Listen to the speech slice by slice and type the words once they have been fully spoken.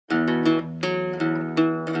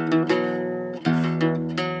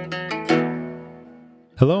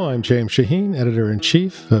Hello, I'm James Shaheen,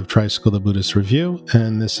 Editor-in-Chief of Tricycle the Buddhist Review,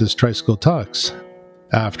 and this is Tricycle Talks.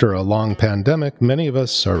 After a long pandemic, many of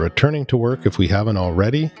us are returning to work if we haven't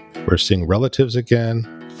already. We're seeing relatives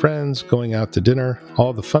again, friends, going out to dinner,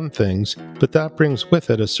 all the fun things, but that brings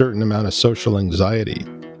with it a certain amount of social anxiety,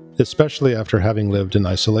 especially after having lived in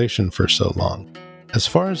isolation for so long. As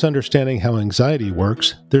far as understanding how anxiety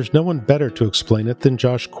works, there's no one better to explain it than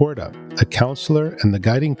Josh Korda, a counselor and the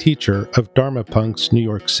guiding teacher of Dharma Punx New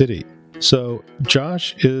York City. So,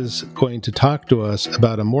 Josh is going to talk to us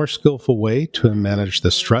about a more skillful way to manage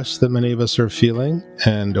the stress that many of us are feeling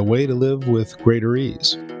and a way to live with greater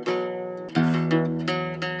ease.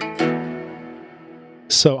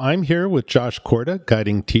 So, I'm here with Josh Korda,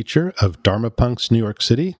 guiding teacher of Dharma Punx New York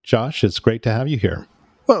City. Josh, it's great to have you here.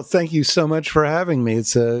 Well, thank you so much for having me.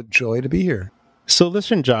 It's a joy to be here. So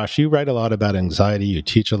listen, Josh, you write a lot about anxiety. You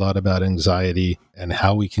teach a lot about anxiety and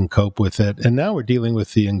how we can cope with it. And now we're dealing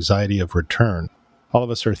with the anxiety of return. All of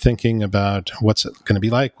us are thinking about what's it going to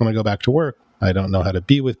be like when I go back to work. I don't know how to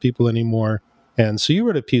be with people anymore. And so you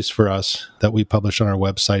wrote a piece for us that we published on our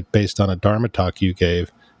website based on a Dharma talk you gave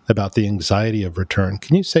about the anxiety of return.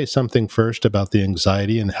 Can you say something first about the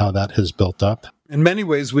anxiety and how that has built up? In many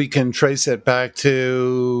ways, we can trace it back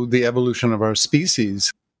to the evolution of our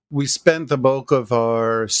species. We spent the bulk of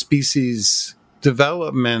our species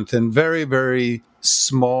development in very, very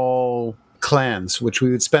small clans, which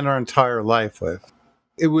we would spend our entire life with.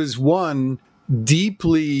 It was one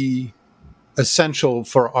deeply essential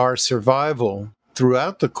for our survival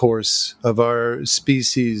throughout the course of our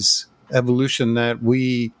species evolution that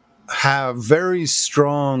we have very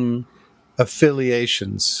strong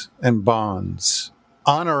affiliations and bonds.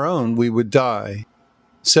 On our own, we would die.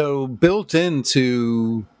 So built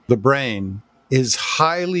into the brain is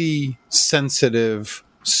highly sensitive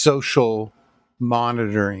social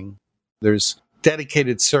monitoring. There's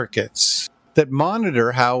dedicated circuits that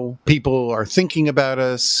monitor how people are thinking about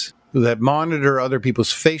us, that monitor other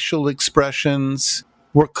people's facial expressions.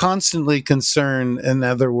 We're constantly concerned, in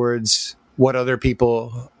other words, what other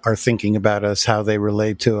people are thinking about us, how they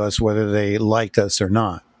relate to us, whether they like us or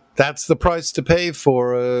not. That's the price to pay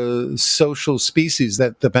for a social species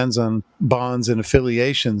that depends on bonds and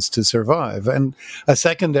affiliations to survive. And a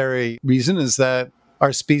secondary reason is that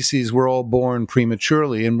our species were all born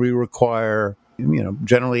prematurely and we require,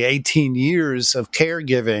 generally 18 years of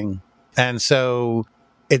caregiving. And so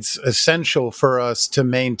it's essential for us to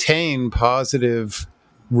maintain positive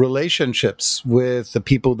relationships with the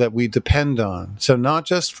people that we depend on. So not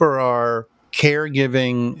just for our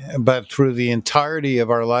caregiving, but through the entirety of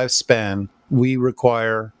our lifespan, we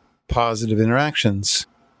require positive interactions.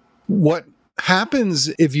 What happens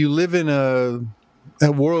if you live in a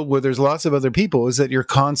world where there's lots of other people is that you're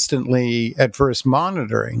constantly at first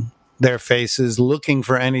monitoring their faces, looking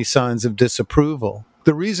for any signs of disapproval.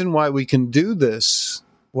 The reason why we can do this,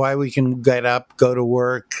 why we can get up, go to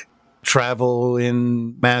work, travel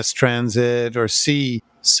in mass transit, or see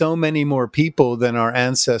so many more people than our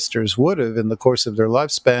ancestors would have in the course of their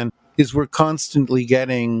lifespan, is we're constantly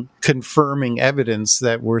getting confirming evidence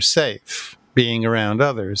that we're safe being around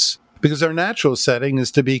others. Because our natural setting is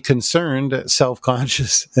to be concerned,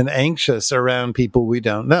 self-conscious, and anxious around people we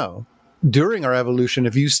don't know. During our evolution,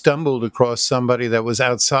 if you stumbled across somebody that was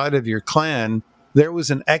outside of your clan, there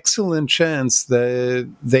was an excellent chance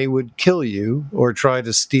that they would kill you or try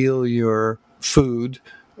to steal your food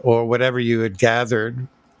or whatever you had gathered.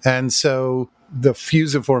 And so the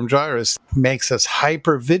fusiform gyrus makes us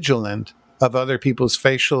hyper vigilant of other people's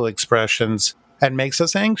facial expressions and makes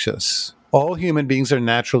us anxious. All human beings are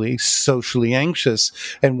naturally socially anxious.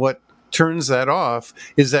 And what turns that off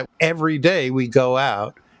is that every day we go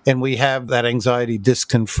out and we have that anxiety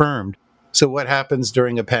disconfirmed. So what happens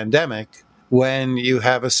during a pandemic when you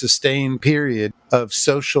have a sustained period of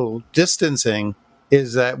social distancing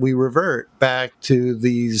is that we revert back to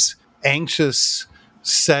these anxious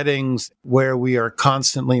settings where we are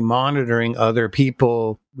constantly monitoring other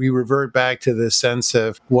people. We revert back to this sense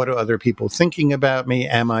of what are other people thinking about me?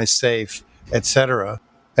 Am I safe? Etc.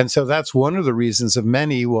 And so that's one of the reasons of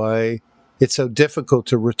many why it's so difficult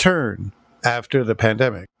to return after the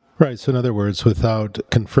pandemic. Right. So in other words, without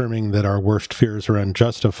confirming that our worst fears are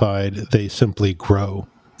unjustified, they simply grow.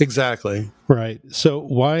 Exactly. Right. So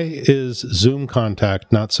why is Zoom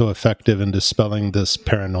contact not so effective in dispelling this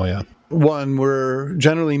paranoia? One, we're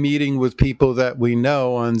generally meeting with people that we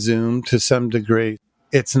know on Zoom to some degree.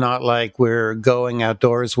 It's not like we're going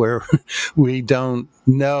outdoors where we don't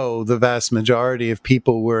know the vast majority of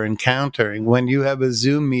people we're encountering. When you have a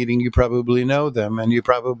Zoom meeting, you probably know them, and you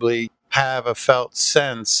probably have a felt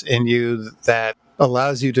sense in you that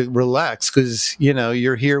allows you to relax because,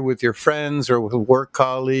 you're here with your friends or with work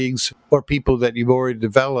colleagues or people that you've already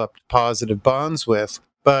developed positive bonds with.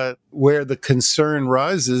 But where the concern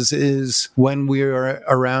rises is when we are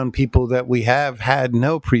around people that we have had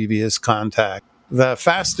no previous contact. The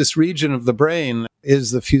fastest region of the brain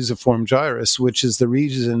is the fusiform gyrus, which is the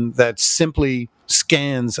region that simply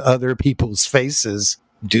scans other people's faces.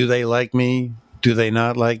 Do they like me? Do they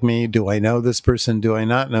not like me? Do I know this person? Do I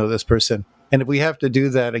not know this person? And if we have to do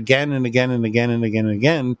that again and again and again and again and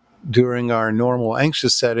again during our normal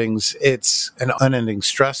anxious settings, it's an unending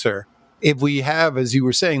stressor. If we have, as you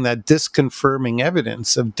were saying, that disconfirming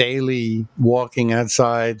evidence of daily walking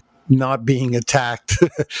outside, not being attacked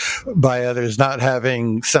by others, not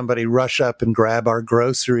having somebody rush up and grab our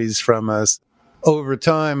groceries from us, over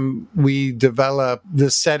time, we develop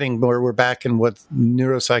this setting where we're back in what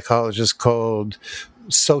neuropsychologists called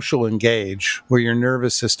social engage, where your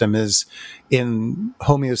nervous system is in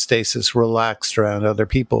homeostasis, relaxed around other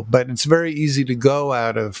people. But it's very easy to go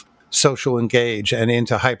out of social engage and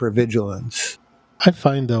into hypervigilance. I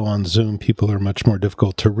find, though, on Zoom, people are much more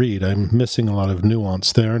difficult to read. I'm missing a lot of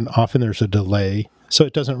nuance there, and often there's a delay. So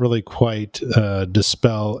it doesn't really quite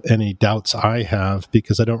dispel any doubts I have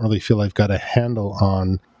because I don't really feel I've got a handle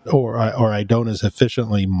on, or I don't as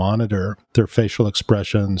efficiently monitor their facial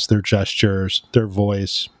expressions, their gestures, their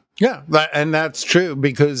voice. Yeah, and that's true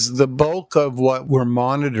because the bulk of what we're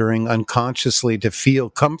monitoring unconsciously to feel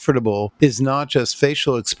comfortable is not just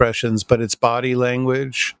facial expressions, but it's body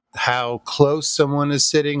language, how close someone is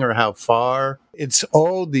sitting or how far. It's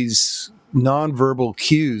all these nonverbal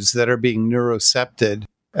cues that are being neurocepted.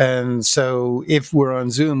 And so if we're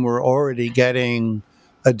on Zoom, we're already getting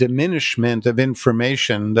a diminishment of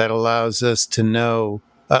information that allows us to know.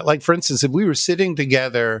 Like, for instance, if we were sitting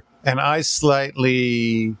together and I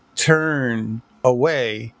slightly turn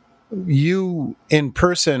away, you in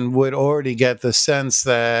person would already get the sense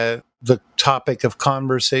that the topic of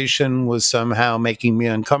conversation was somehow making me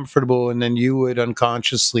uncomfortable. And then you would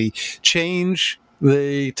unconsciously change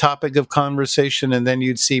the topic of conversation. And then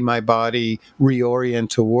you'd see my body reorient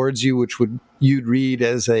towards you, which you'd read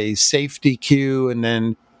as a safety cue. And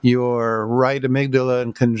then your right amygdala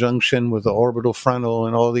in conjunction with the orbital frontal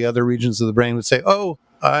and all the other regions of the brain would say, oh,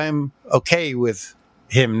 I'm okay with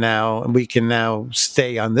him now, and we can now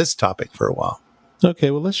stay on this topic for a while.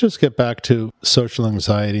 Okay, well, let's just get back to social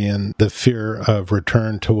anxiety and the fear of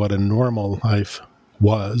return to what a normal life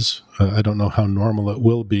was. I don't know how normal it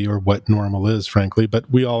will be or what normal is, frankly,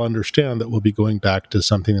 but we all understand that we'll be going back to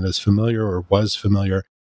something that is familiar or was familiar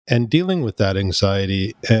and dealing with that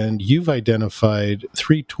anxiety. And you've identified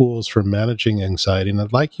 3 tools for managing anxiety, and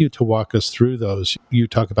I'd like you to walk us through those. You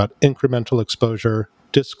talk about incremental exposure,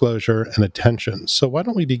 disclosure, and attention. So why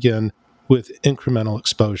don't we begin with incremental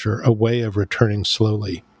exposure, a way of returning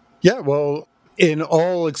slowly? Yeah, well, in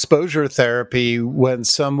all exposure therapy, when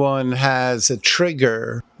someone has a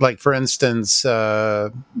trigger, like, for instance,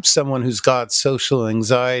 someone who's got social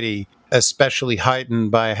anxiety, especially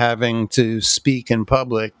heightened by having to speak in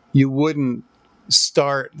public, you wouldn't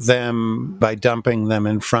start them by dumping them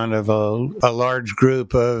in front of a large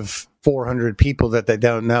group of 400 people that they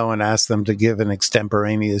don't know and ask them to give an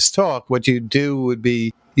extemporaneous talk. What you'd do would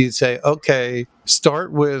be, you'd say, okay,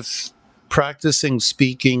 start with practicing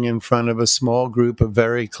speaking in front of a small group of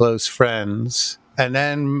very close friends. And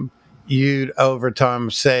then you'd over time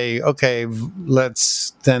say, okay,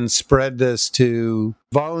 let's then spread this to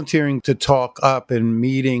volunteering to talk up in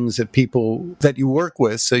meetings at people that you work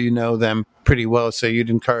with, so you know them pretty well. So you'd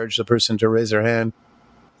encourage the person to raise their hand.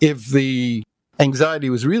 If the anxiety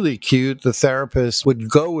was really acute, the therapist would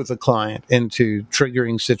go with the client into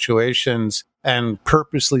triggering situations and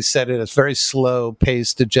purposely set it as very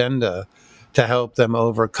slow-paced agenda to help them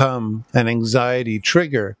overcome an anxiety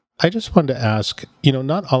trigger. I just wanted to ask,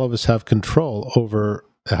 not all of us have control over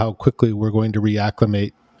how quickly we're going to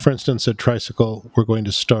reacclimate. For instance, at Tricycle, we're going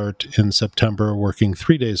to start in September working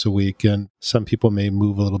 3 days a week, and some people may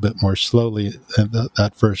move a little bit more slowly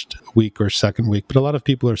that first week or second week, but a lot of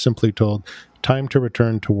people are simply told, time to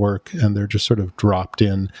return to work, and they're just sort of dropped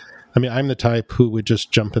in. I mean, I'm the type who would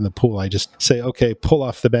just jump in the pool. I just say, okay, pull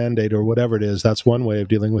off the Band-Aid or whatever it is. That's one way of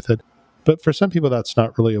dealing with it. But for some people, that's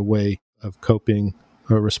not really a way of coping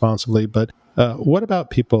responsibly. But what about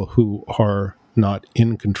people who are not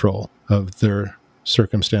in control of their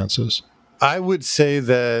circumstances? I would say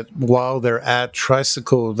that while they're at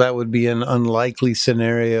Tricycle, that would be an unlikely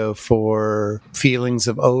scenario for feelings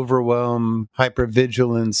of overwhelm,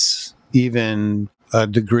 hypervigilance, even a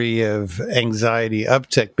degree of anxiety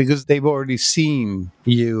uptick, because they've already seen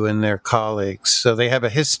you and their colleagues. So they have a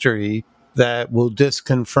history that will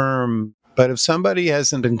disconfirm But if somebody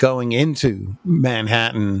hasn't been going into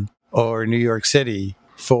Manhattan or New York City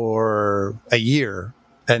for a year,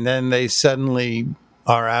 and then they suddenly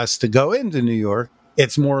are asked to go into New York,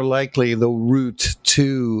 it's more likely the route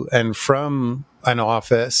to and from an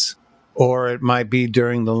office, or it might be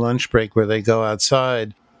during the lunch break where they go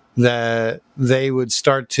outside, that they would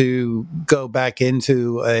start to go back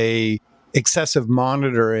into a excessive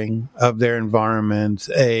monitoring of their environment,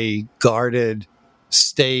 a guarded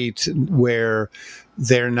state where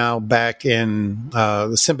they're now back in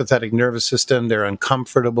the sympathetic nervous system. They're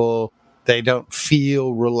uncomfortable. They don't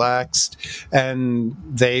feel relaxed, and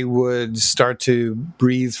they would start to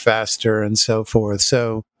breathe faster and so forth.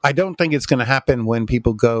 So I don't think it's going to happen when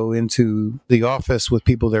people go into the office with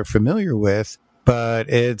people they're familiar with, but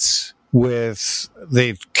it's with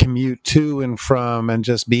the commute to and from and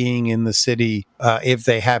just being in the city, if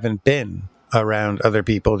they haven't been around other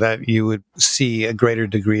people, that you would see a greater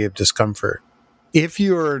degree of discomfort. If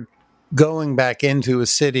you're going back into a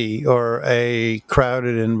city or a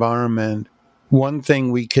crowded environment, one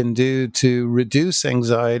thing we can do to reduce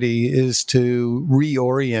anxiety is to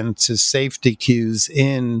reorient to safety cues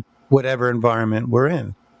in whatever environment we're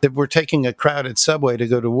in. If we're taking a crowded subway to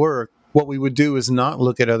go to work, what we would do is not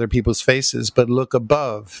look at other people's faces, but look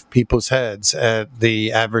above people's heads at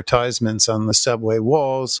the advertisements on the subway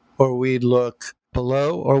walls, or we'd look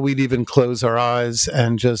below, or we'd even close our eyes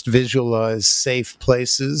and just visualize safe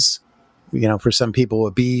places. You know, for some people,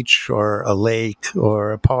 a beach or a lake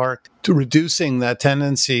or a park. To reducing that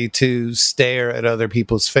tendency to stare at other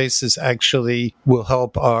people's faces actually will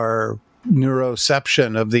help our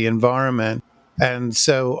neuroception of the environment. And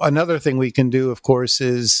so another thing we can do, of course,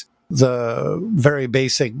 is the very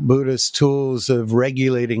basic Buddhist tools of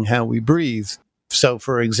regulating how we breathe. So,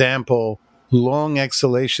 for example, long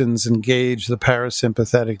exhalations engage the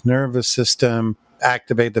parasympathetic nervous system,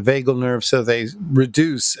 activate the vagal nerve, so they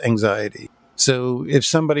reduce anxiety. So if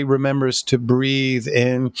somebody remembers to breathe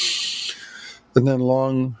in and then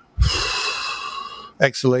long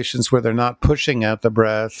exhalations where they're not pushing out the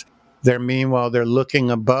breath, meanwhile they're looking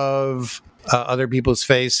above other people's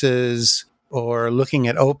faces or looking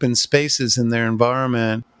at open spaces in their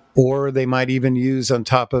environment, or they might even use on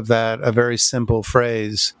top of that a very simple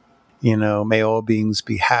phrase, you know, may all beings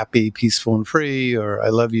be happy, peaceful, and free, or I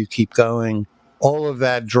love you, keep going. All of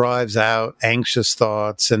that drives out anxious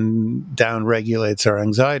thoughts and downregulates our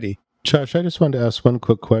anxiety. Josh, I just wanted to ask one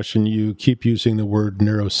quick question. You keep using the word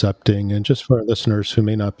neurocepting, and just for our listeners who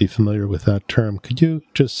may not be familiar with that term, could you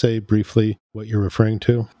just say briefly what you're referring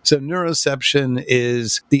to? So neuroception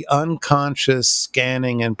is the unconscious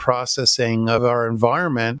scanning and processing of our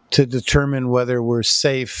environment to determine whether we're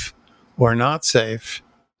safe or not safe.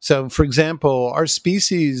 So, for example, our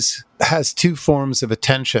species has two forms of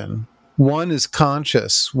attention. One is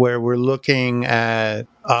conscious, where we're looking at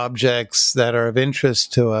objects that are of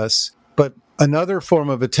interest to us. But another form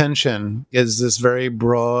of attention is this very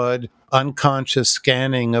broad, unconscious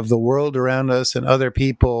scanning of the world around us and other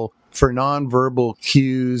people for nonverbal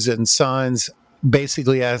cues and signs,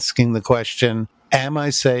 basically asking the question, am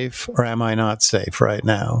I safe or am I not safe right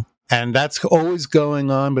now? And that's always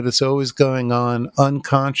going on, but it's always going on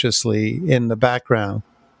unconsciously in the background.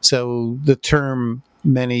 So the term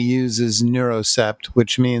many uses neurocept,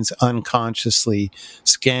 which means unconsciously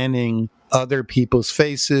scanning other people's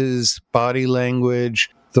faces, body language,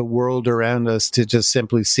 the world around us to just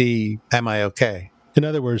simply see, am I okay? In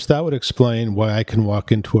other words, that would explain why I can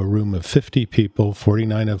walk into a room of 50 people,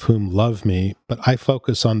 49 of whom love me, but I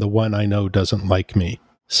focus on the one I know doesn't like me.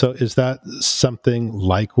 So is that something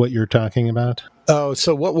like what you're talking about? Oh,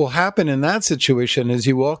 so what will happen in that situation is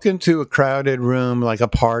you walk into a crowded room like a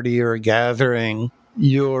party or a gathering.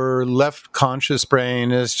 Your left conscious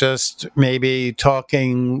brain is just maybe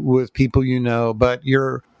talking with people you know, but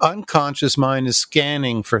your unconscious mind is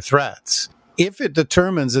scanning for threats. If it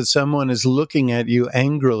determines that someone is looking at you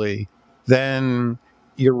angrily, then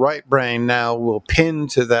your right brain now will pin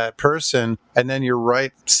to that person, and then your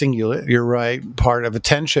right part of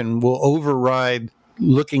attention will override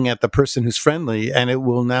looking at the person who's friendly, and it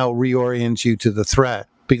will now reorient you to the threat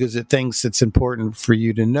because it thinks it's important for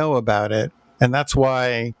you to know about it. And that's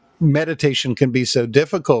why meditation can be so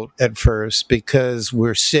difficult at first, because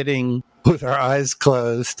we're sitting with our eyes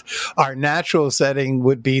closed. Our natural setting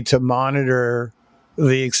would be to monitor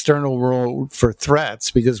the external world for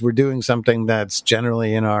threats because we're doing something that's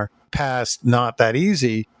generally in our past not that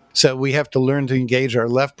easy. So we have to learn to engage our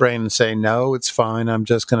left brain and say, no, it's fine. I'm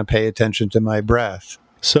just going to pay attention to my breath.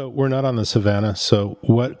 So we're not on the savannah. So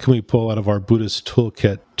what can we pull out of our Buddhist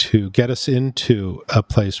toolkit to get us into a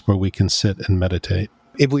place where we can sit and meditate?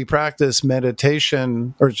 If we practice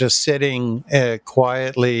meditation or just sitting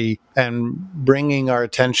quietly and bringing our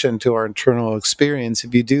attention to our internal experience,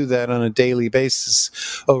 if you do that on a daily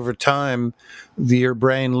basis over time, your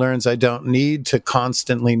brain learns I don't need to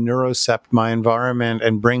constantly neurocept my environment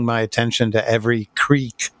and bring my attention to every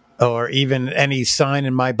creak or even any sign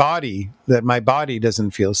in my body that my body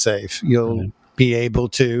doesn't feel safe. You'll be able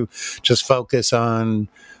to just focus on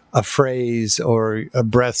a phrase or a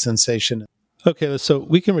breath sensation. Okay, so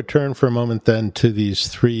we can return for a moment then to these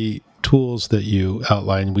three tools that you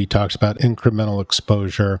outlined. We talked about incremental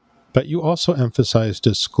exposure, but you also emphasized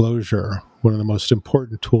disclosure, one of the most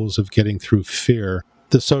important tools of getting through fear,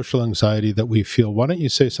 the social anxiety that we feel. Why don't you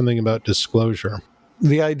say something about disclosure?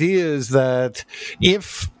 The idea is that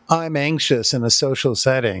if I'm anxious in a social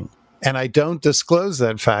setting and I don't disclose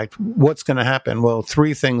that fact, what's going to happen? Well,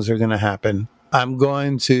 three things are going to happen. I'm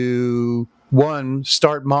going to, one,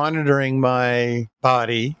 start monitoring my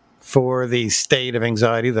body for the state of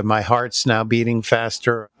anxiety, that my heart's now beating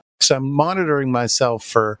faster. So I'm monitoring myself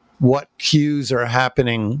for what cues are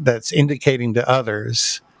happening that's indicating to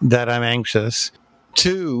others that I'm anxious.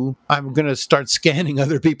 Two, I'm going to start scanning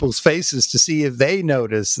other people's faces to see if they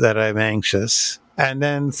notice that I'm anxious. And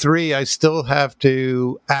then three, I still have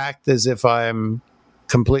to act as if I'm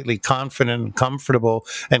completely confident and comfortable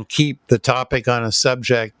and keep the topic on a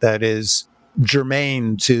subject that is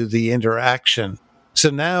germane to the interaction. So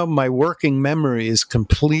now my working memory is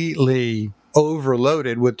completely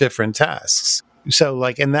overloaded with different tasks. So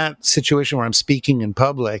like in that situation where I'm speaking in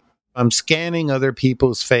public, I'm scanning other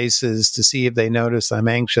people's faces to see if they notice I'm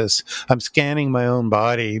anxious. I'm scanning my own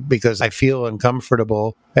body because I feel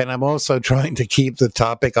uncomfortable. And I'm also trying to keep the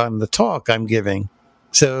topic on the talk I'm giving.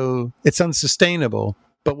 So it's unsustainable.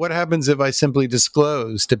 But what happens if I simply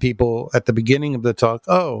disclose to people at the beginning of the talk,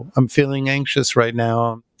 oh, I'm feeling anxious right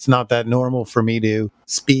now. It's not that normal for me to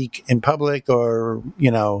speak in public, or,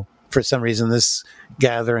 for some reason this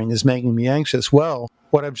gathering is making me anxious. Well,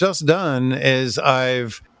 what I've just done is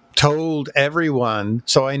I've told everyone,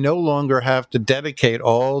 so I no longer have to dedicate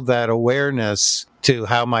all that awareness to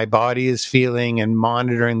how my body is feeling and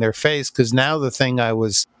monitoring their face, because now the thing I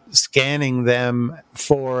was scanning them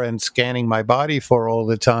for and scanning my body for all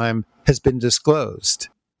the time has been disclosed.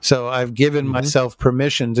 So I've given myself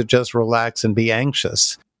permission to just relax and be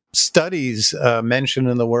anxious. Studies mentioned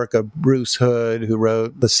in the work of Bruce Hood, who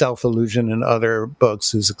wrote The Self-Illusion and other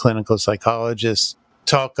books, who's a clinical psychologist,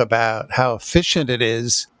 talk about how efficient it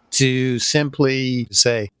is to simply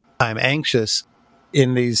say, I'm anxious.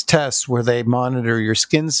 In these tests where they monitor your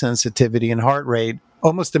skin sensitivity and heart rate,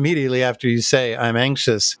 almost immediately after you say, I'm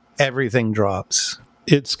anxious, everything drops.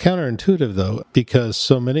 It's counterintuitive, though, because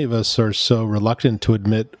so many of us are so reluctant to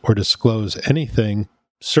admit or disclose anything.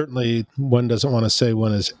 Certainly, one doesn't want to say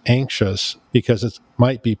one is anxious because it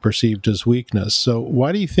might be perceived as weakness. So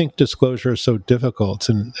why do you think disclosure is so difficult,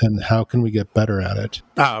 and how can we get better at it?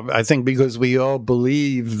 I think because we all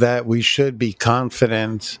believe that we should be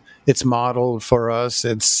confident. It's modeled for us.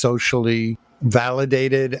 It's socially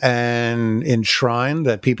validated and enshrined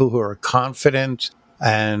that people who are confident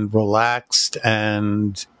and relaxed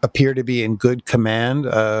and appear to be in good command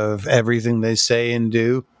of everything they say and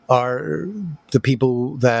do are the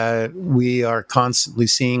people that we are constantly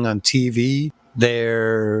seeing on TV.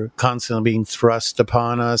 They're constantly being thrust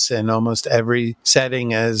upon us in almost every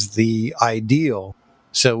setting as the ideal.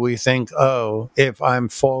 So we think, oh, if I'm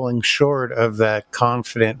falling short of that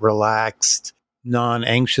confident, relaxed,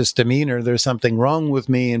 non-anxious demeanor, there's something wrong with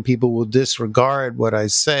me and people will disregard what I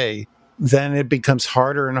say. Then it becomes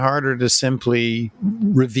harder and harder to simply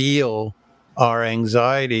reveal our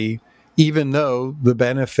anxiety, even though the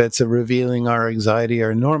benefits of revealing our anxiety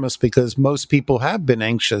are enormous, because most people have been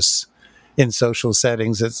anxious in social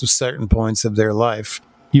settings at certain points of their life.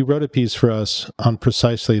 You wrote a piece for us on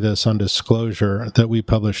precisely this, on disclosure, that we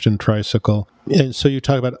published in Tricycle. And so you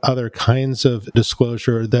talk about other kinds of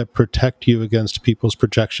disclosure that protect you against people's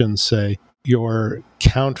projections, say. You're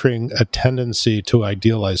countering a tendency to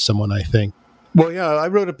idealize someone, I think. Well, yeah, I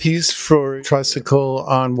wrote a piece for Tricycle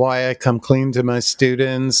on why I come clean to my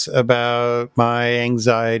students about my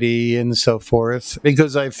anxiety and so forth,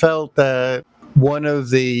 because I felt that one of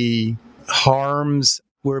the harms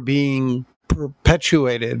were being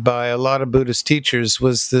perpetuated by a lot of Buddhist teachers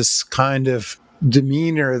was this kind of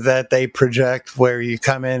demeanor that they project, where you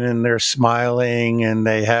come in and they're smiling and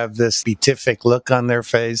they have this beatific look on their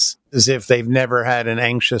face as if they've never had an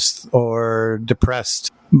anxious or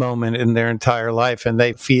depressed moment in their entire life, and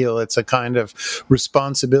they feel it's a kind of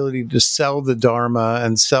responsibility to sell the Dharma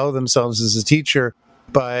and sell themselves as a teacher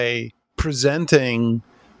by presenting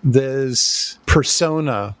this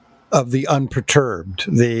persona of the unperturbed,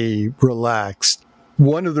 the relaxed.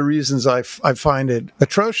 One of the reasons I find it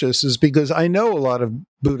atrocious is because I know a lot of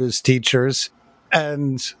Buddhist teachers,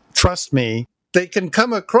 and trust me, they can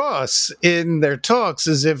come across in their talks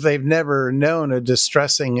as if they've never known a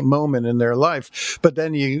distressing moment in their life. But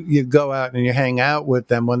then you go out and you hang out with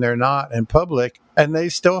them when they're not in public, and they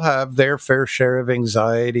still have their fair share of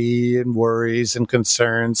anxiety and worries and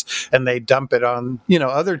concerns, and they dump it on,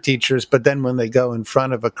 other teachers. But then when they go in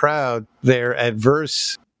front of a crowd, they're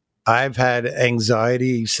adverse. I've had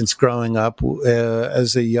anxiety since growing up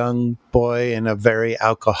as a young boy in a very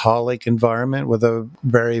alcoholic environment with a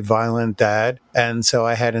very violent dad. And so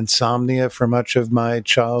I had insomnia for much of my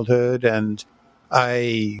childhood. And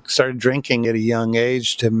I started drinking at a young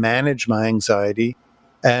age to manage my anxiety.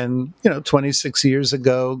 And, 26 years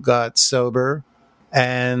ago, got sober.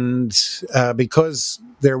 And because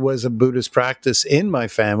there was a Buddhist practice in my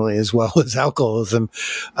family as well as alcoholism,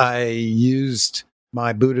 I used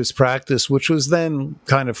my Buddhist practice, which was then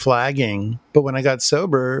kind of flagging. But when I got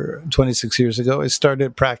sober 26 years ago, I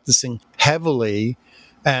started practicing heavily.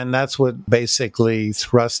 And that's what basically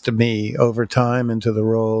thrust me over time into the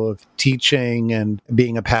role of teaching and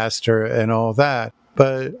being a pastor and all that.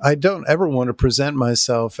 But I don't ever want to present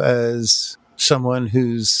myself as someone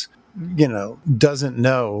who's, doesn't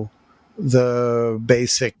know the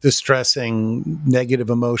basic distressing negative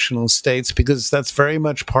emotional states, because that's very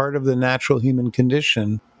much part of the natural human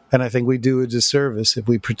condition. And I think we do a disservice if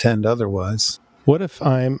we pretend otherwise. What if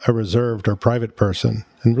I'm a reserved or private person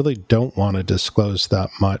and really don't want to disclose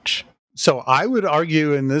that much? So I would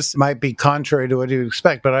argue, and this might be contrary to what you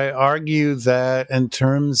expect, but I argue that in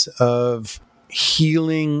terms of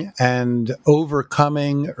healing and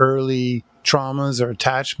overcoming early traumas or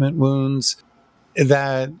attachment wounds,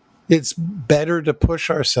 that it's better to push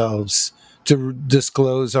ourselves to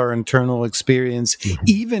disclose our internal experience,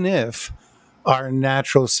 even if our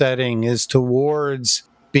natural setting is towards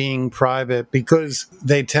being private, because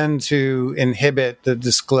they tend to inhibit the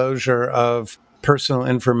disclosure of personal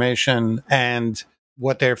information and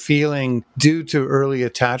what they're feeling due to early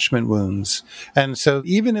attachment wounds. And so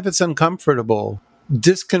even if it's uncomfortable,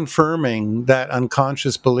 disconfirming that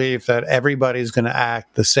unconscious belief that everybody's going to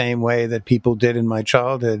act the same way that people did in my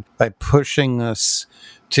childhood by pushing us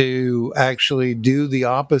to actually do the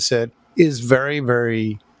opposite is very,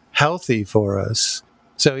 very healthy for us.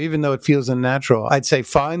 So even though it feels unnatural, I'd say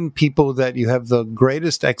find people that you have the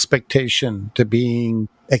greatest expectation to being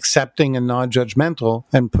accepting and non-judgmental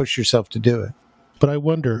and push yourself to do it. But I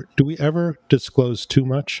wonder, do we ever disclose too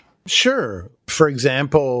much? Sure. For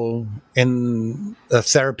example, in a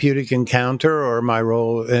therapeutic encounter or my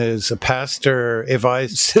role as a pastor, if I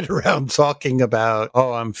sit around talking about,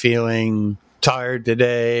 I'm feeling tired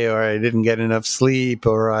today, or I didn't get enough sleep,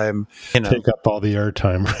 or I'm, take up all the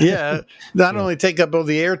airtime. Yeah. Not only take up all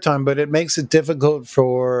the airtime, but it makes it difficult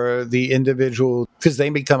for the individual because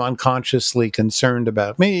they become unconsciously concerned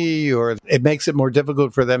about me, or it makes it more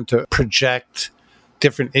difficult for them to project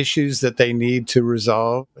different issues that they need to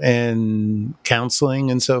resolve in counseling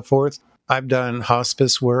and so forth. I've done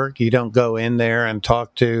hospice work. You don't go in there and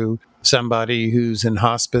talk to somebody who's in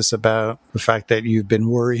hospice about the fact that you've been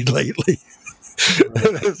worried lately.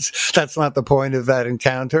 That's not the point of that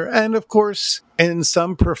encounter. And of course, in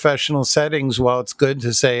some professional settings, while it's good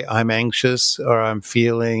to say I'm anxious or I'm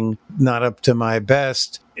feeling not up to my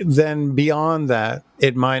best, then beyond that,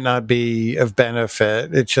 it might not be of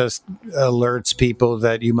benefit. It just alerts people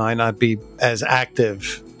that you might not be as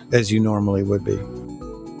active as you normally would be.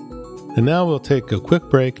 And now we'll take a quick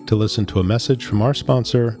break to listen to a message from our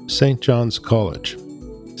sponsor, St. John's College.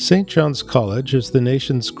 St. John's College is the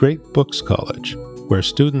nation's great books college, where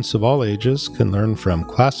students of all ages can learn from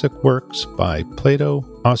classic works by Plato,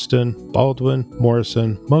 Austen, Baldwin,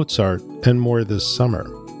 Morrison, Mozart, and more this summer.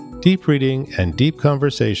 Deep reading and deep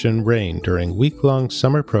conversation reign during week-long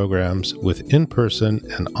summer programs with in-person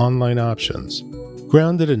and online options.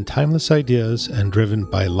 Grounded in timeless ideas and driven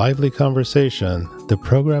by lively conversation, the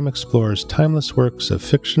program explores timeless works of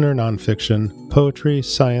fiction or nonfiction, poetry,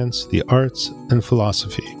 science, the arts, and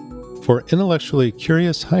philosophy. For intellectually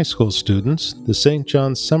curious high school students, the St.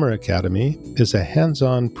 John's Summer Academy is a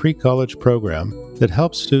hands-on pre-college program that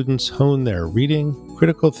helps students hone their reading,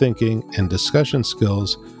 critical thinking, and discussion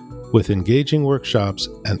skills with engaging workshops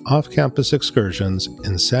and off-campus excursions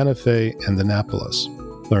in Santa Fe and Annapolis.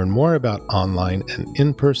 Learn more about online and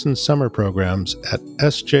in-person summer programs at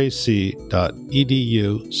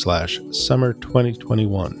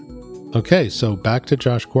sjc.edu/summer2021. Okay, so back to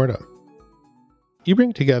Josh Corda. You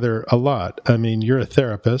bring together a lot. I mean, you're a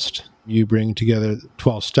therapist. You bring together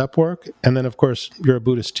 12-step work. And then, of course, you're a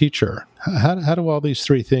Buddhist teacher. How do all these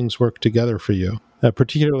three things work together for you,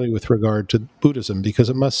 particularly with regard to Buddhism? Because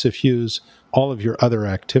it must suffuse all of your other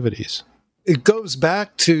activities. It goes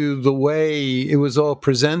back to the way it was all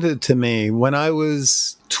presented to me. When I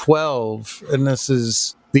was 12, and this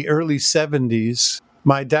is the early 70s,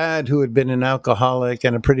 my dad, who had been an alcoholic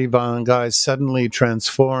and a pretty violent guy, suddenly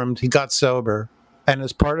transformed. He got sober. And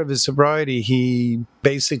as part of his sobriety, he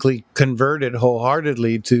basically converted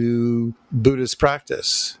wholeheartedly to Buddhist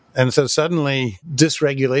practice. And so suddenly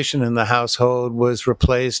dysregulation in the household was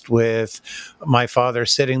replaced with my father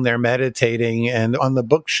sitting there meditating. And on the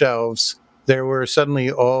bookshelves, there were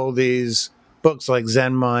suddenly all these books like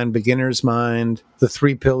Zen Mind, Beginner's Mind, The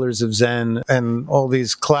Three Pillars of Zen, and all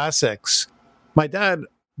these classics. My dad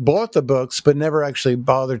bought the books, but never actually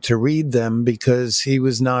bothered to read them because he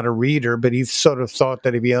was not a reader, but he sort of thought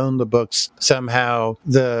that if he owned the books, somehow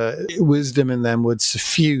the wisdom in them would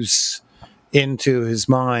suffuse into his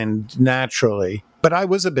mind naturally. But I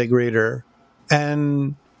was a big reader.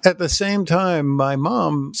 And at the same time, my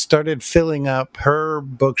mom started filling up her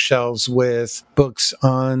bookshelves with books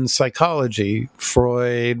on psychology,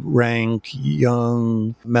 Freud, Rank,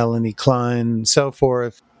 Jung, Melanie Klein, so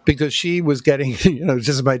forth. Because she was getting, just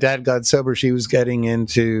as my dad got sober, she was getting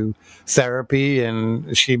into therapy,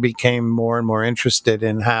 and she became more and more interested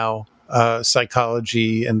in how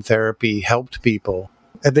psychology and therapy helped people.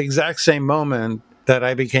 At the exact same moment that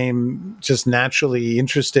I became just naturally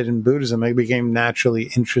interested in Buddhism, I became naturally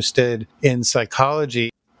interested in psychology.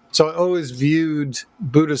 So I always viewed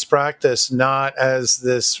Buddhist practice not as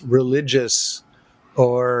this religious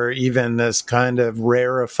or even this kind of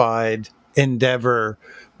rarefied endeavor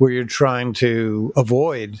where you're trying to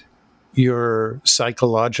avoid your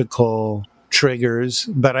psychological triggers.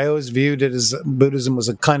 But I always viewed it as Buddhism was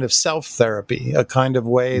a kind of self-therapy, a kind of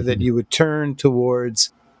way that you would turn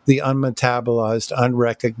towards the unmetabolized,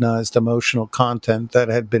 unrecognized emotional content that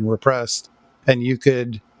had been repressed, and you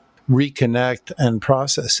could reconnect and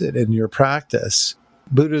process it in your practice.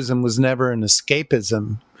 Buddhism was never an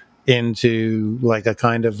escapism into like a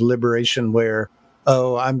kind of liberation where,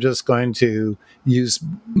 oh, I'm just going to use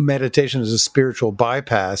meditation as a spiritual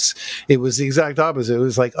bypass. It was the exact opposite. It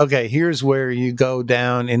was like, okay, here's where you go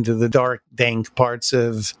down into the dark, dank parts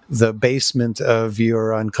of the basement of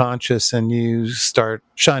your unconscious and you start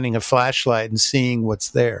shining a flashlight and seeing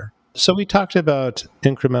what's there. So we talked about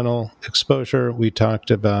incremental exposure. We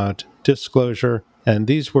talked about disclosure. And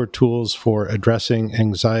these were tools for addressing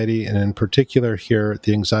anxiety, and in particular here,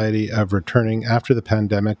 the anxiety of returning after the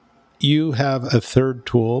pandemic. You have a third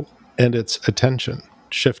tool, and it's attention,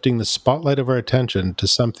 shifting the spotlight of our attention to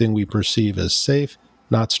something we perceive as safe,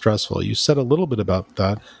 not stressful. You said a little bit about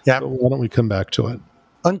that. Yeah. But why don't we come back to it?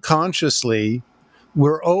 Unconsciously,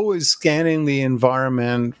 we're always scanning the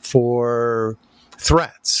environment for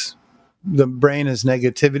threats. The brain has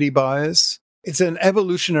negativity bias. It's an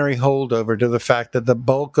evolutionary holdover to the fact that the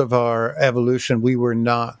bulk of our evolution, we were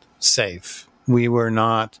not safe. We were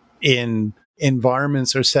not in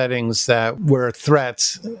environments or settings that where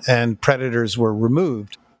threats and predators were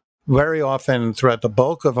removed. Very often throughout the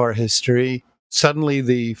bulk of our history, suddenly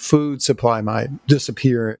the food supply might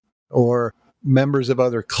disappear, or members of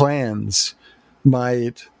other clans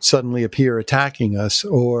might suddenly appear attacking us,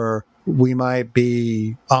 or we might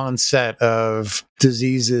be onset of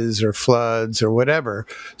diseases or floods or whatever.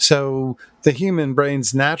 So the human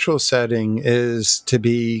brain's natural setting is to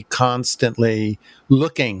be constantly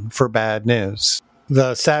looking for bad news.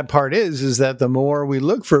 The sad part is that the more we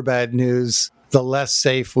look for bad news, the less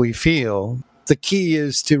safe we feel. The key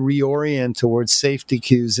is to reorient towards safety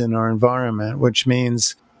cues in our environment, which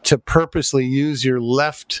means to purposely use your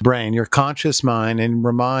left brain, your conscious mind, and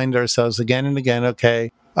remind ourselves again and again,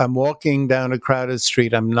 okay, I'm walking down a crowded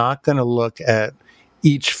street. I'm not going to look at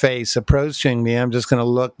each face approaching me. I'm just going to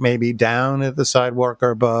look maybe down at the sidewalk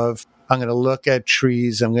or above. I'm going to look at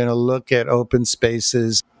trees. I'm going to look at open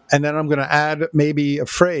spaces. And then I'm going to add maybe a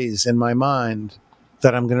phrase in my mind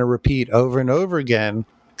that I'm going to repeat over and over again,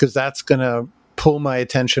 because that's going to pull my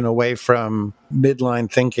attention away from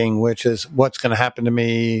midline thinking, which is what's going to happen to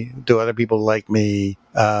me? Do other people like me?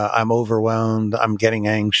 I'm overwhelmed. I'm getting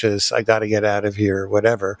anxious. I got to get out of here,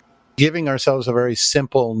 whatever. Giving ourselves a very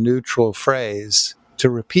simple, neutral phrase to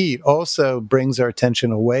repeat also brings our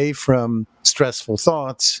attention away from stressful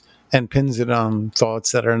thoughts and pins it on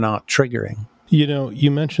thoughts that are not triggering. You know, you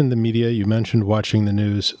mentioned the media, you mentioned watching the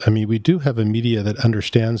news. I mean, we do have a media that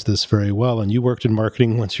understands this very well, and you worked in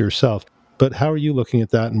marketing once yourself. But how are you looking at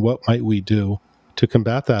that, and what might we do to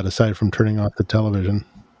combat that aside from turning off the television?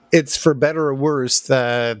 It's for better or worse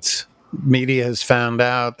that media has found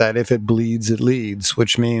out that if it bleeds, it leads,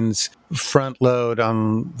 which means front load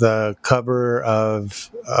on the cover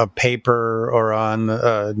of a paper or on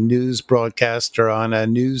a news broadcast or on a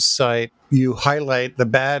news site. You highlight the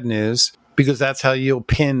bad news because that's how you'll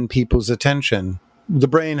pin people's attention. The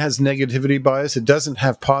brain has negativity bias. It doesn't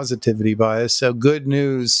have positivity bias. So good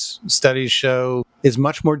news, studies show, is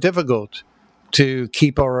much more difficult to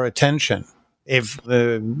keep our attention. If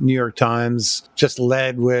the New York Times just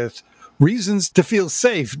led with reasons to feel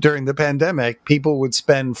safe during the pandemic, people would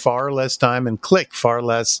spend far less time and click far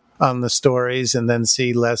less on the stories and then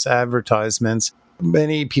see less advertisements.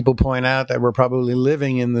 Many people point out that we're probably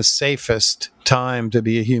living in the safest time to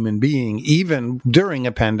be a human being. Even during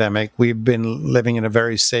a pandemic, we've been living in a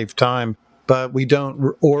very safe time, but we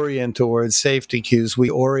don't orient towards safety cues.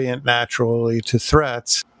 We orient naturally to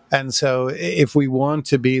threats. And so if we want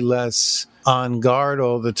to be less on guard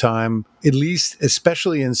all the time, at least,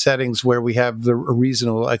 especially in settings where we have the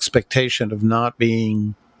reasonable expectation of not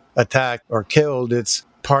being attacked or killed, it's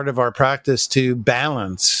part of our practice to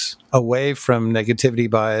balance away from negativity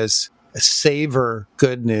bias, savor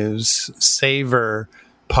good news, savor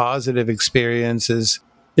positive experiences.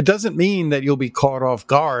 It doesn't mean that you'll be caught off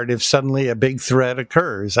guard if suddenly a big threat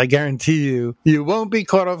occurs. I guarantee you, you won't be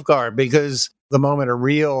caught off guard because the moment a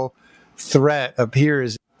real threat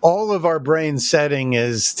appears, all of our brain setting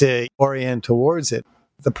is to orient towards it.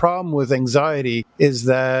 The problem with anxiety is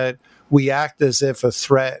that we act as if a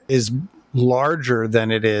threat is larger than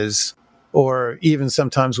it is, or even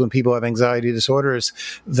sometimes when people have anxiety disorders,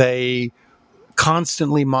 they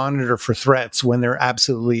constantly monitor for threats when there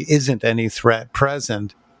absolutely isn't any threat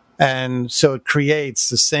present. And so it creates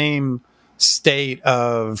the same state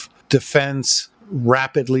of defense,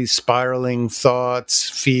 rapidly spiraling thoughts,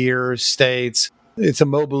 fear states. It's a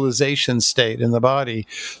mobilization state in the body.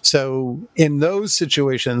 So in those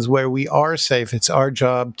situations where we are safe, it's our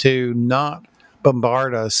job to not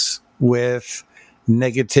bombard us with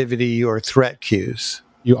negativity or threat cues.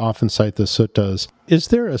 You often cite the suttas. Is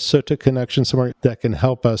there a sutta connection somewhere that can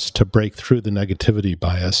help us to break through the negativity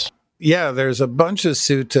bias? Yeah, there's a bunch of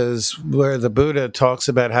suttas where the Buddha talks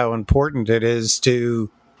about how important it is to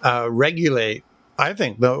regulate. I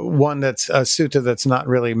think the one that's a sutta that's not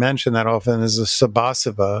really mentioned that often is the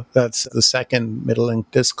Sabbasava. That's the second Middle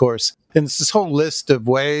Length Discourse. And it's this whole list of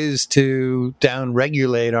ways to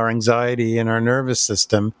down-regulate our anxiety and our nervous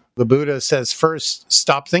system. The Buddha says, first,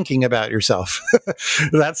 stop thinking about yourself.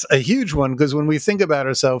 That's a huge one because when we think about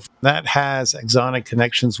ourselves, that has axonic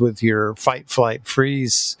connections with your fight, flight,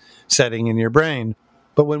 freeze setting in your brain.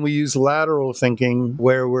 But when we use lateral thinking,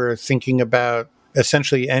 where we're thinking about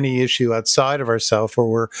essentially any issue outside of ourselves, or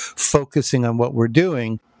we're focusing on what we're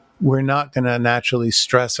doing, we're not going to naturally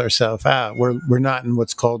stress ourselves out. We're not in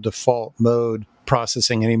what's called default mode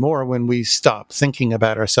processing anymore when we stop thinking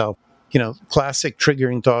about ourselves. You know, classic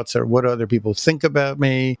triggering thoughts are what other people think about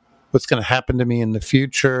me, what's going to happen to me in the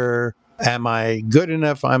future, am I good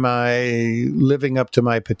enough, am I living up to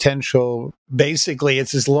my potential? Basically,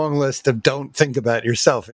 it's this long list of don't think about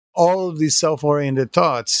yourself. All of these self-oriented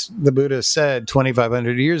thoughts, the Buddha said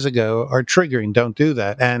 2,500 years ago, are triggering. Don't do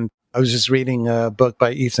that. And I was just reading a book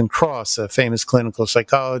by Ethan Kross, a famous clinical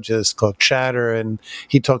psychologist, called Chatter, and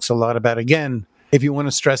he talks a lot about, again, if you want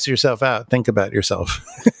to stress yourself out, think about yourself.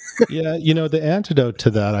 Yeah, you know, the antidote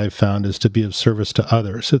to that I've found is to be of service to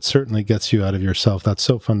others. It certainly gets you out of yourself. That's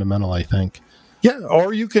so fundamental, I think. Yeah,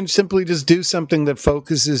 or you can simply just do something that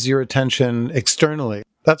focuses your attention externally.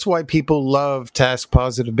 That's why people love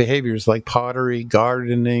task-positive behaviors like pottery,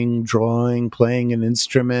 gardening, drawing, playing an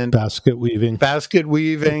instrument. Basket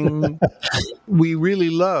weaving. We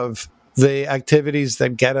really love the activities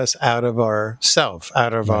that get us out of our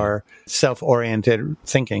self-oriented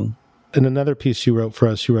thinking. In another piece you wrote for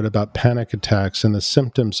us, you wrote about panic attacks and the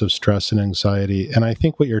symptoms of stress and anxiety. And I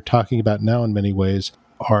think what you're talking about now in many ways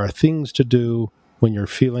are things to do when you're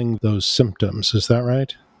feeling those symptoms. Is that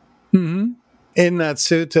right? Mm-hmm. In that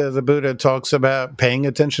sutta, the Buddha talks about paying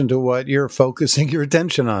attention to what you're focusing your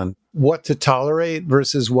attention on, what to tolerate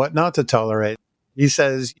versus what not to tolerate. He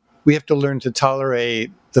says we have to learn to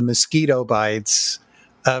tolerate the mosquito bites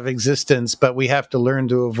of existence, but we have to learn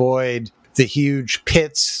to avoid the huge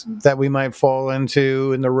pits that we might fall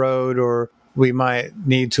into in the road, or we might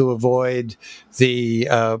need to avoid the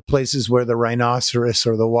places where the rhinoceros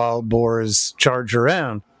or the wild boars charge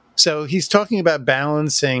around. So he's talking about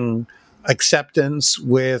balancing acceptance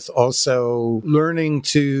with also learning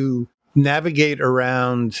to navigate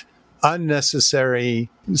around unnecessary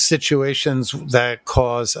situations that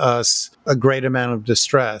cause us a great amount of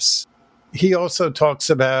distress. He also talks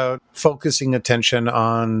about focusing attention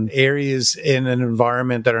on areas in an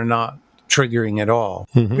environment that are not triggering at all.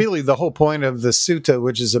 Mm-hmm. Really, the whole point of the sutta,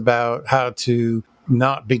 which is about how to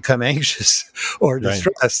not become anxious or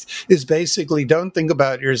distressed, is basically don't think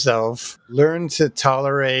about yourself. Learn to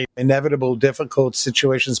tolerate inevitable difficult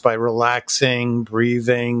situations by relaxing,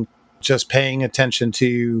 breathing, just paying attention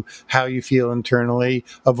to how you feel internally.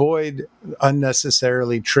 Avoid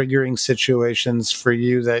unnecessarily triggering situations for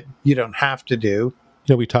you that you don't have to do.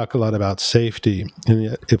 We talk a lot about safety. And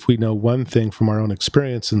yet, if we know one thing from our own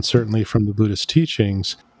experience, and certainly from the Buddhist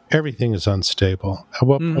teachings, everything is unstable. At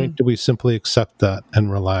what point do we simply accept that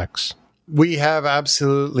and relax? We have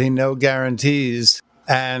absolutely no guarantees.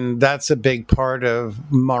 And that's a big part of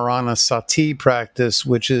Maranasati practice,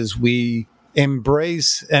 which is we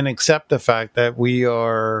embrace and accept the fact that we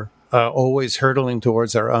are always hurtling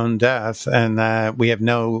towards our own death and that we have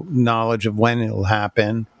no knowledge of when it'll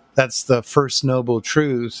happen. That's the first noble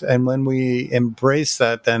truth. And when we embrace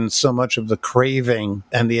that, then so much of the craving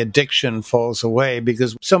and the addiction falls away,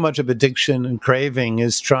 because so much of addiction and craving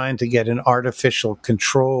is trying to get an artificial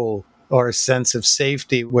control or a sense of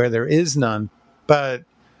safety where there is none. But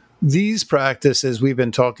these practices we've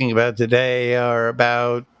been talking about today are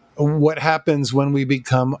about what happens when we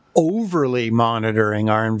become overly monitoring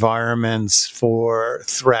our environments for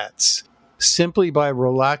threats. Simply by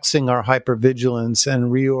relaxing our hypervigilance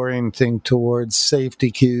and reorienting towards safety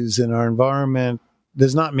cues in our environment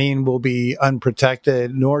does not mean we'll be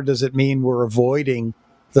unprotected, nor does it mean we're avoiding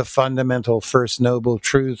the fundamental first noble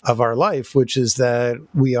truth of our life, which is that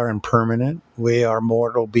we are impermanent, we are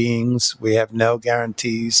mortal beings, we have no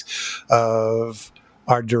guarantees of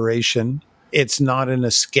our duration. It's not an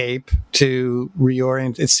escape to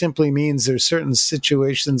reorient. It simply means there's certain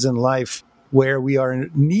situations in life where we are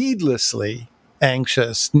needlessly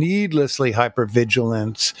anxious, needlessly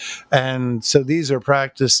hypervigilant. And so these are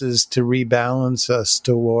practices to rebalance us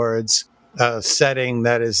towards a setting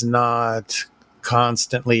that is not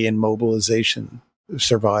constantly in mobilization,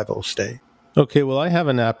 survival state. Okay, well, I have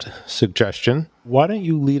an apt suggestion. Why don't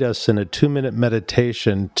you lead us in a 2-minute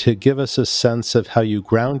meditation to give us a sense of how you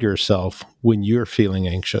ground yourself when you're feeling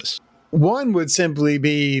anxious? One would simply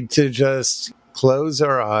be to just close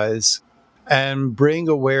our eyes and bring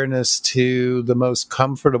awareness to the most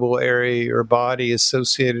comfortable area of your body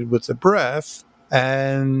associated with the breath,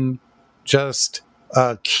 and just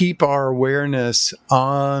keep our awareness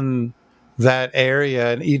on that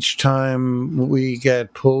area. And each time we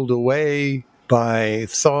get pulled away by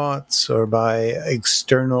thoughts or by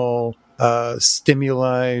external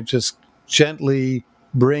stimuli, just gently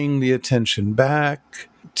bring the attention back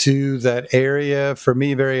to that area. For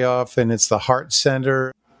me, very often, it's the heart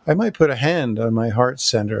center. I might put a hand on my heart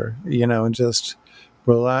center, and just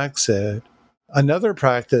relax it. Another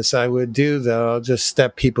practice I would do, though, I'll just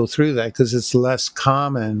step people through that because it's less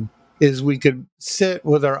common, is we could sit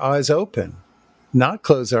with our eyes open, not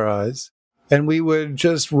close our eyes, and we would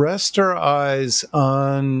just rest our eyes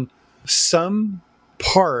on some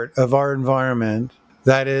part of our environment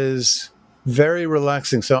that is very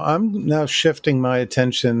relaxing. So I'm now shifting my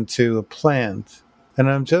attention to a plant, and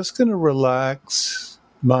I'm just going to relax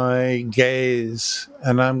my gaze,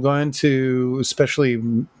 and I'm going to especially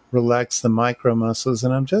relax the micro muscles,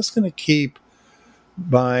 and I'm just going to keep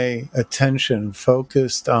my attention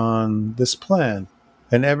focused on this plant.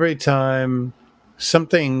 And every time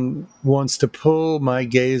something wants to pull my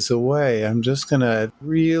gaze away, I'm just going to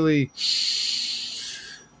really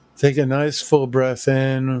take a nice full breath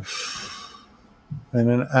in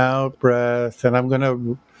and an out breath, and I'm going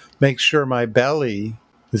to make sure my belly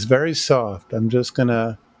is very soft. I'm just going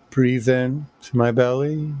to breathe in to my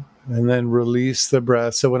belly and then release the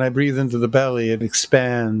breath. So when I breathe into the belly, it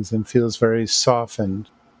expands and feels very softened.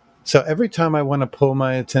 So every time I want to pull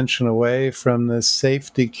my attention away from this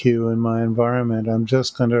safety cue in my environment, I'm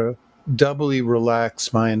just going to doubly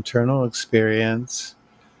relax my internal experience.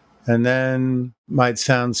 And then, might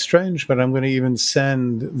sound strange, but I'm going to even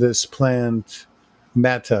send this plant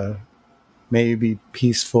metta, maybe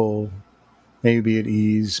peaceful, maybe at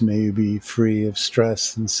ease, maybe free of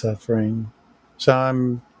stress and suffering. So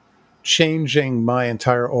I'm changing my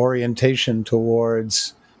entire orientation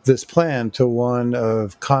towards this plant to one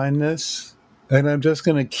of kindness. And I'm just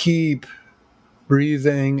going to keep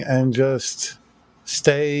breathing and just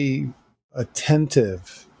stay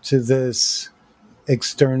attentive to this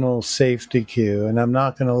external safety cue. And I'm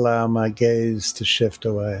not going to allow my gaze to shift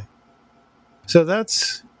away. So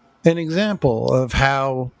that's an example of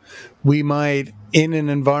how we might, in an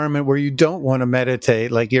environment where you don't want to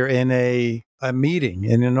meditate, like you're in a meeting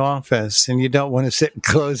in an office and you don't want to sit and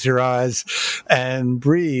close your eyes and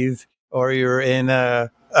breathe, or you're in an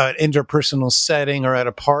interpersonal setting or at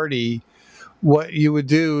a party, what you would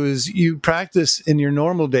do is you practice in your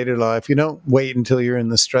normal daily life. You don't wait until you're in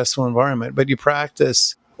the stressful environment, but you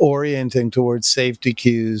practice orienting towards safety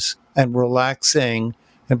cues and relaxing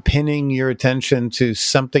and pinning your attention to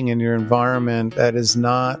something in your environment that is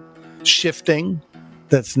not shifting,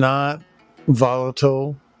 that's not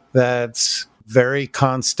volatile, that's very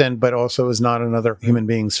constant, but also is not another human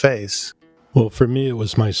being's face. Well, for me, it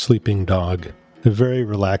was my sleeping dog. Very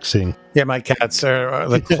relaxing. Yeah, my cats are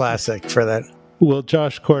the classic for that. Well,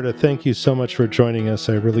 Josh Korda, thank you so much for joining us.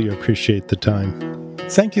 I really appreciate the time.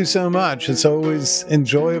 Thank you so much. It's always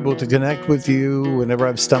enjoyable to connect with you whenever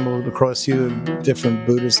I've stumbled across you in different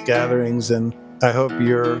Buddhist gatherings, and I hope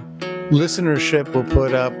your listenership will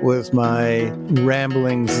put up with my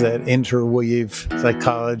ramblings that interweave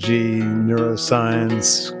psychology,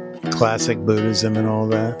 neuroscience, classic Buddhism, and all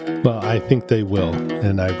that. Well, I think they will,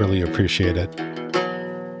 and I really appreciate it.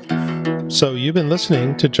 So you've been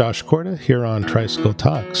listening to Josh Korda here on Tricycle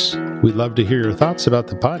Talks. We'd love to hear your thoughts about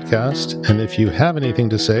the podcast, and if you have anything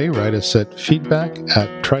to say, write us at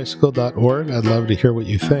feedback@tricycle.org. I'd love to hear what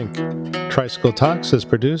you think. Tricycle Talks is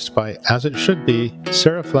produced by As It Should Be,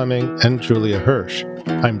 Sarah Fleming, and Julia Hirsch.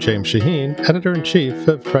 I'm James Shaheen, Editor-in-Chief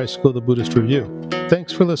of Tricycle the Buddhist Review.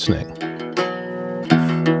 Thanks for listening.